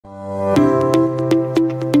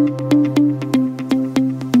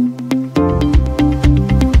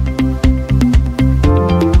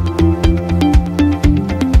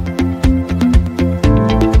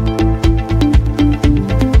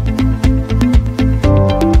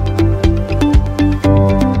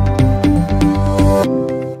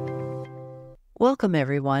Welcome,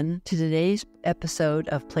 everyone, to today's episode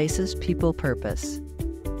of Places, People, Purpose.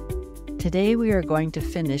 Today we are going to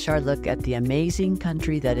finish our look at the amazing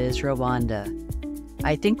country that is Rwanda.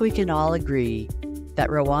 I think we can all agree that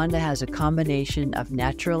Rwanda has a combination of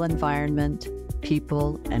natural environment,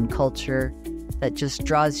 people, and culture that just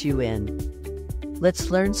draws you in.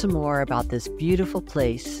 Let's learn some more about this beautiful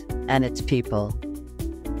place and its people.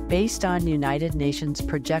 Based on United Nations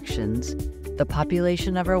projections, the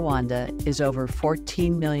population of Rwanda is over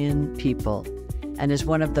 14 million people and is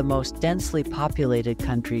one of the most densely populated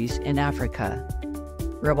countries in Africa.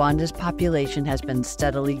 Rwanda's population has been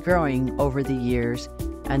steadily growing over the years,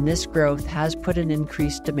 and this growth has put an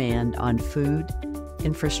increased demand on food,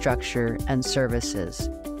 infrastructure, and services.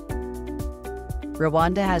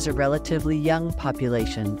 Rwanda has a relatively young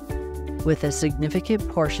population, with a significant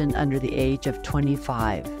portion under the age of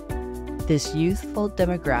 25. This youthful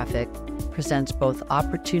demographic presents both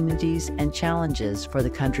opportunities and challenges for the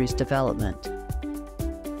country's development.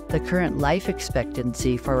 The current life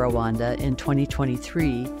expectancy for Rwanda in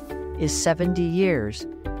 2023 is 70 years,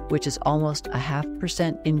 which is almost a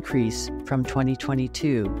 0.5% increase from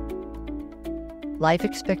 2022. Life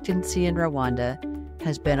expectancy in Rwanda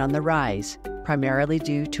has been on the rise, primarily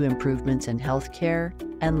due to improvements in healthcare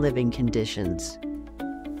and living conditions.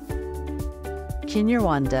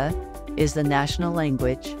 Kinyarwanda is the national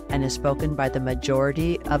language and is spoken by the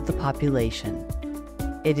majority of the population.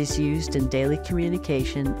 It is used in daily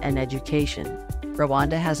communication and education.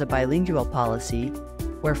 Rwanda has a bilingual policy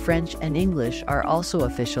where French and English are also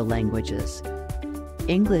official languages.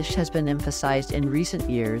 English has been emphasized in recent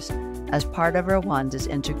years as part of Rwanda's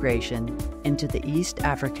integration into the East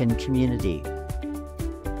African community.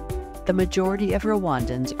 The majority of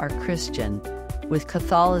Rwandans are Christian, with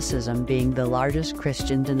Catholicism being the largest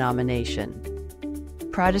Christian denomination.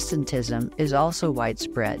 Protestantism is also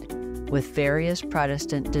widespread, with various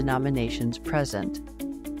Protestant denominations present.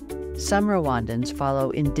 Some Rwandans follow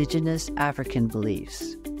Indigenous African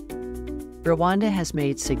beliefs. Rwanda has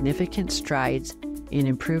made significant strides in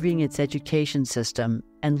improving its education system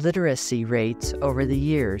and literacy rates over the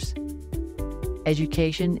years.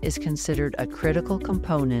 Education is considered a critical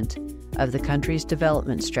component of the country's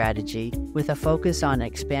development strategy, with a focus on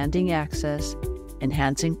expanding access,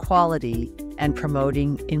 enhancing quality, and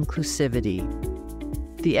promoting inclusivity.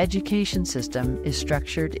 The education system is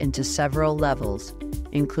structured into several levels,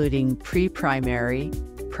 including pre-primary,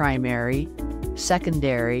 primary,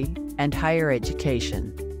 secondary, and higher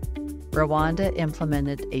education. Rwanda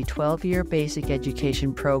implemented a 12-year basic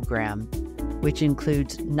education program, which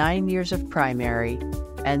includes 9 years of primary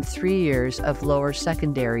and 3 years of lower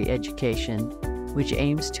secondary education, which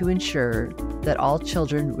aims to ensure that all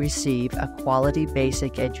children receive a quality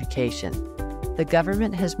basic education. The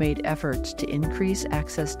government has made efforts to increase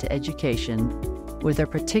access to education, with a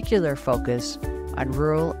particular focus on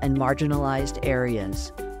rural and marginalized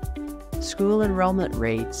areas. School enrollment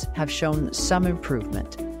rates have shown some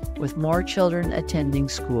improvement, with more children attending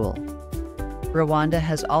school. Rwanda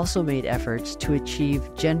has also made efforts to achieve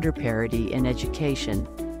gender parity in education,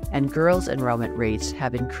 and girls' enrollment rates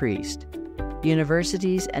have increased.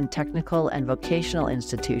 Universities and technical and vocational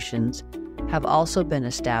institutions have also been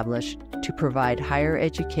established to provide higher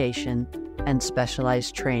education and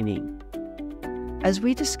specialized training. As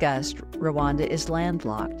we discussed, Rwanda is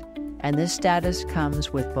landlocked, and this status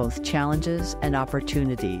comes with both challenges and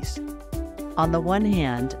opportunities. On the one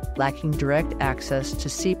hand, lacking direct access to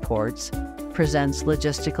seaports presents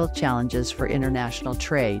logistical challenges for international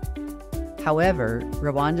trade. However,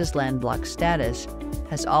 Rwanda's landlocked status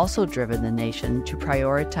has also driven the nation to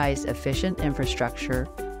prioritize efficient infrastructure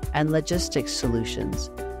and logistics solutions.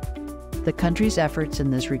 The country's efforts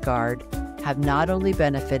in this regard have not only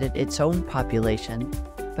benefited its own population,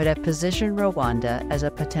 but have positioned Rwanda as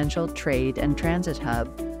a potential trade and transit hub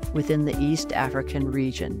within the East African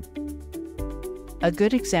region. A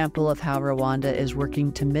good example of how Rwanda is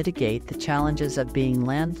working to mitigate the challenges of being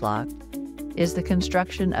landlocked is the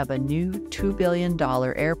construction of a new $2 billion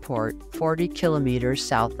airport 40 kilometers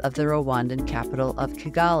south of the Rwandan capital of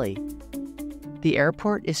Kigali. The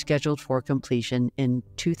airport is scheduled for completion in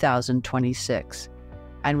 2026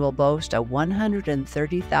 and will boast a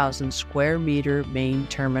 130,000 square meter main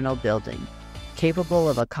terminal building, capable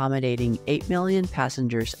of accommodating 8 million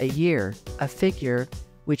passengers a year, a figure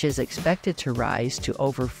which is expected to rise to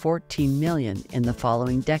over 14 million in the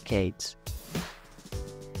following decades.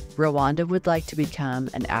 Rwanda would like to become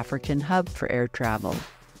an African hub for air travel.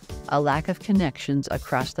 A lack of connections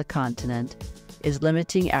across the continent is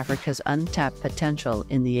limiting Africa's untapped potential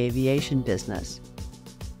in the aviation business.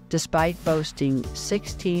 Despite boasting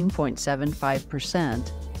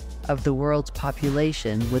 16.75% of the world's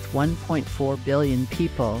population with 1.4 billion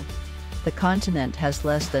people, the continent has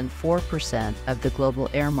less than 4% of the global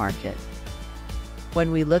air market.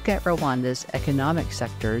 When we look at Rwanda's economic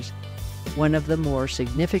sectors, one of the more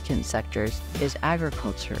significant sectors is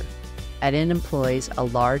agriculture, and it employs a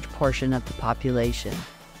large portion of the population.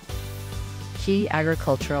 Key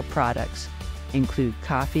agricultural products include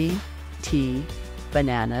coffee, tea,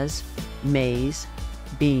 bananas, maize,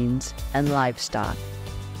 beans, and livestock.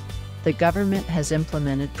 The government has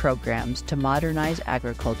implemented programs to modernize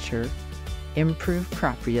agriculture, improve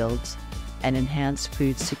crop yields, and enhance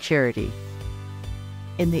food security.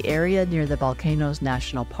 In the area near the Volcanoes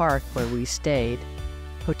National Park where we stayed,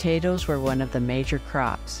 potatoes were one of the major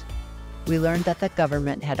crops. We learned that the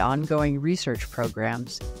government had ongoing research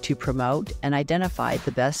programs to promote and identify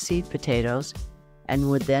the best seed potatoes and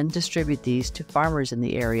would then distribute these to farmers in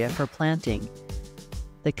the area for planting.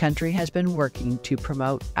 The country has been working to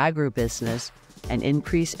promote agribusiness and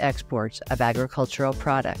increase exports of agricultural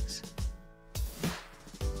products.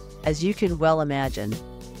 As you can well imagine,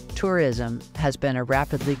 tourism has been a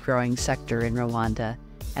rapidly growing sector in Rwanda,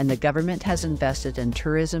 and the government has invested in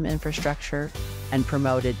tourism infrastructure and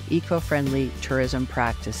promoted eco-friendly tourism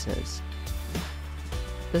practices.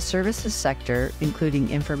 The services sector,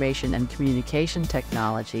 including information and communication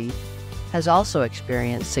technology, has also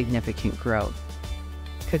experienced significant growth.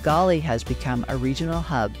 Kigali has become a regional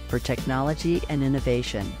hub for technology and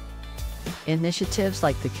innovation. Initiatives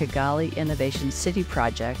like the Kigali Innovation City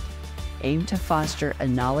project aim to foster a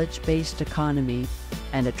knowledge-based economy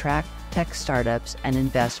and attract tech startups and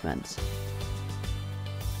investments.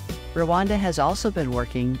 Rwanda has also been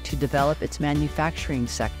working to develop its manufacturing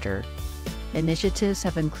sector. Initiatives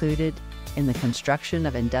have included in the construction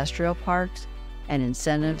of industrial parks and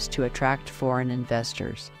incentives to attract foreign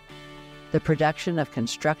investors. The production of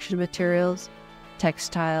construction materials,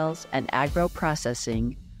 textiles, and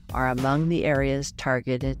agro-processing are among the areas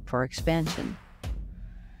targeted for expansion.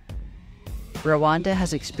 Rwanda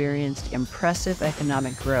has experienced impressive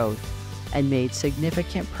economic growth and made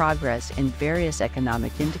significant progress in various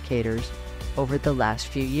economic indicators over the last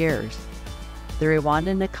few years. The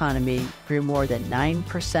Rwandan economy grew more than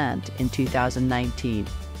 9% in 2019,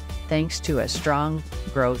 thanks to a strong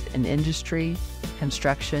growth in industry,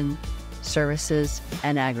 construction, services,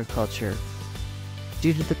 and agriculture.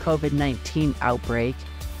 Due to the COVID-19 outbreak,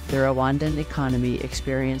 the Rwandan economy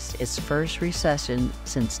experienced its first recession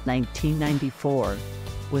since 1994,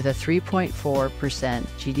 with a 3.4%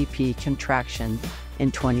 GDP contraction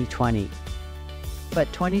in 2020.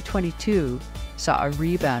 But 2022 saw a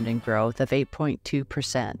rebound in growth of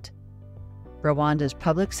 8.2%. Rwanda's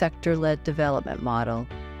public sector-led development model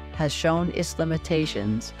has shown its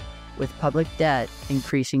limitations, with public debt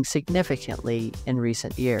increasing significantly in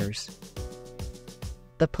recent years.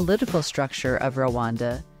 The political structure of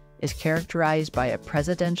Rwanda is characterized by a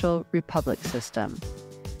presidential republic system.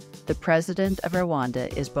 The president of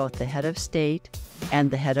Rwanda is both the head of state and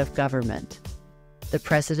the head of government. The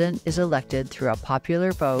president is elected through a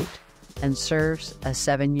popular vote and serves a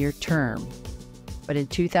 7-year term. But in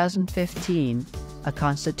 2015, a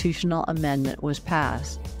constitutional amendment was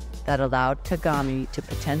passed that allowed Kagame to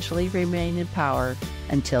potentially remain in power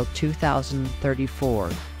until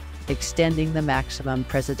 2034, extending the maximum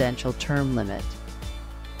presidential term limit.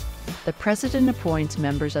 The president appoints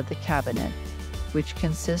members of the cabinet, which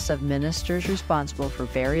consists of ministers responsible for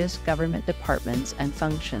various government departments and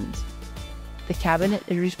functions. The cabinet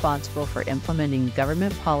is responsible for implementing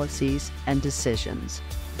government policies and decisions.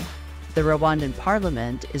 The Rwandan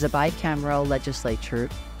parliament is a bicameral legislature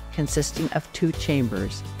consisting of 2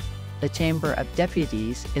 chambers. The Chamber of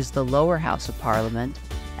Deputies is the lower house of parliament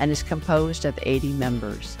and is composed of 80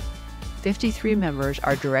 members. 53 members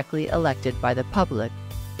are directly elected by the public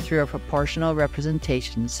through a proportional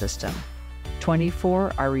representation system.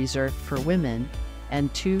 24 are reserved for women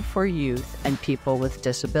and 2 for youth and people with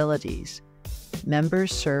disabilities.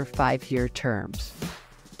 Members serve 5-year terms.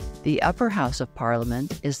 The upper house of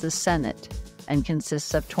parliament is the Senate and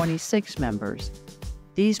consists of 26 members.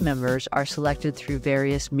 These members are selected through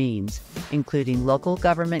various means, including local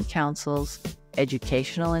government councils,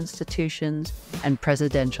 educational institutions, and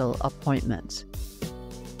presidential appointments.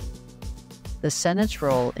 The Senate's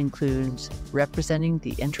role includes representing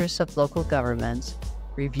the interests of local governments,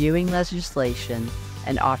 reviewing legislation,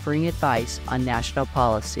 and offering advice on national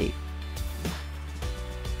policy.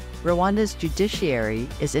 Rwanda's judiciary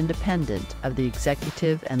is independent of the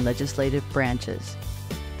executive and legislative branches.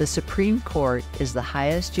 The Supreme Court is the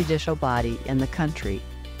highest judicial body in the country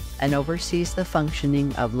and oversees the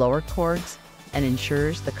functioning of lower courts and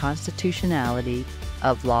ensures the constitutionality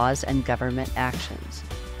of laws and government actions.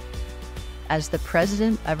 As the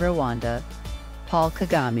president of Rwanda, Paul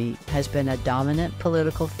Kagame has been a dominant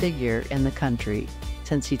political figure in the country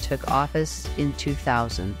since he took office in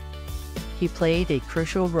 2000. He played a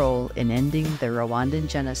crucial role in ending the Rwandan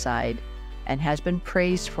genocide and has been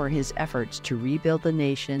praised for his efforts to rebuild the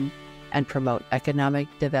nation and promote economic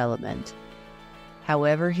development.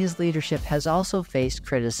 However, his leadership has also faced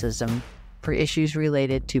criticism for issues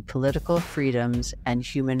related to political freedoms and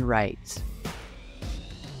human rights.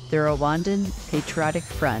 The Rwandan Patriotic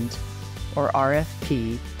Front, or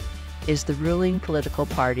RFP, is the ruling political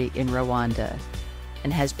party in Rwanda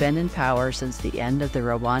and has been in power since the end of the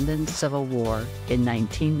Rwandan Civil War in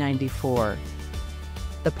 1994.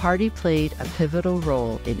 The party played a pivotal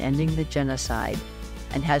role in ending the genocide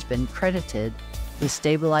and has been credited with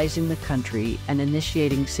stabilizing the country and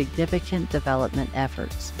initiating significant development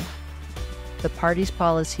efforts. The party's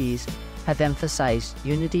policies have emphasized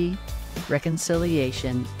unity,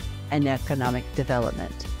 reconciliation, and economic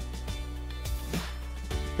development.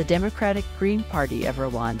 The Democratic Green Party of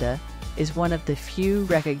Rwanda is one of the few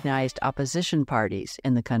recognized opposition parties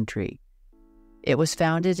in the country. It was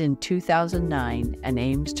founded in 2009 and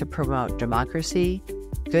aims to promote democracy,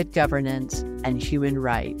 good governance, and human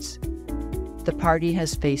rights. The party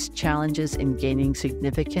has faced challenges in gaining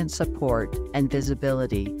significant support and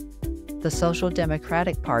visibility. The Social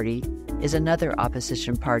Democratic Party is another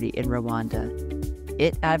opposition party in Rwanda.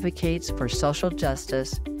 It advocates for social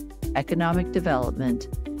justice, economic development,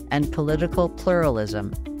 and political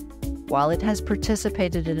pluralism. While it has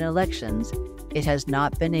participated in elections, it has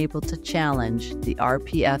not been able to challenge the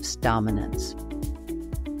RPF's dominance.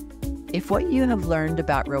 If what you have learned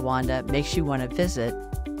about Rwanda makes you want to visit,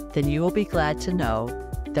 then you will be glad to know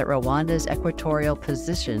that Rwanda's equatorial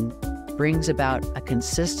position brings about a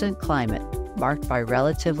consistent climate marked by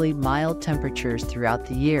relatively mild temperatures throughout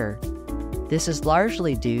the year. This is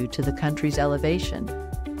largely due to the country's elevation,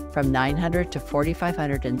 from 900 to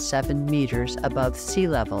 4,507 meters above sea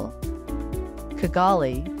level.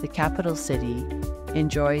 Kigali, the capital city,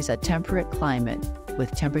 enjoys a temperate climate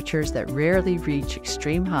with temperatures that rarely reach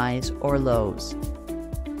extreme highs or lows.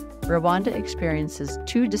 Rwanda experiences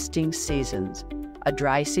two distinct seasons, a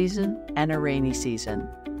dry season and a rainy season.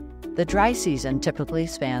 The dry season typically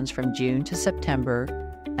spans from June to September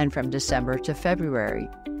and from December to February.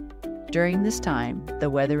 During this time, the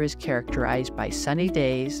weather is characterized by sunny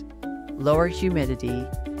days, lower humidity,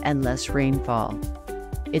 and less rainfall.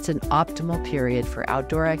 It's an optimal period for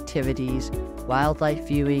outdoor activities, wildlife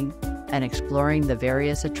viewing, and exploring the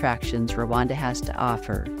various attractions Rwanda has to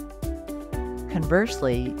offer.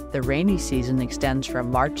 Conversely, the rainy season extends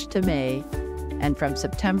from March to May and from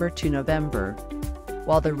September to November.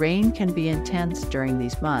 While the rain can be intense during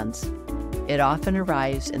these months, it often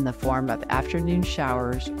arrives in the form of afternoon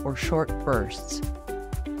showers or short bursts.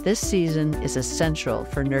 This season is essential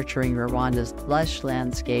for nurturing Rwanda's lush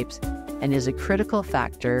landscapes and is a critical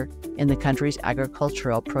factor in the country's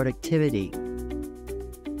agricultural productivity.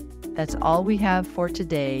 That's all we have for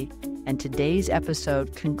today, and today's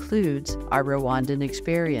episode concludes our Rwandan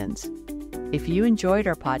experience. If you enjoyed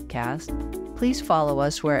our podcast, please follow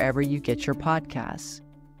us wherever you get your podcasts.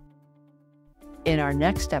 In our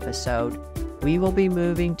next episode, we will be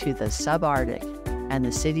moving to the subarctic and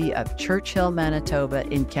the city of Churchill, Manitoba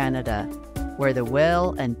in Canada, where the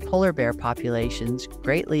whale and polar bear populations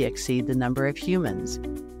greatly exceed the number of humans.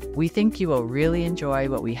 We think you will really enjoy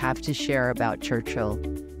what we have to share about Churchill,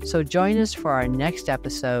 so join us for our next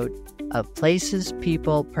episode of Places,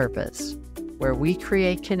 People, Purpose, where we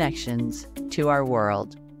create connections to our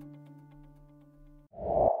world.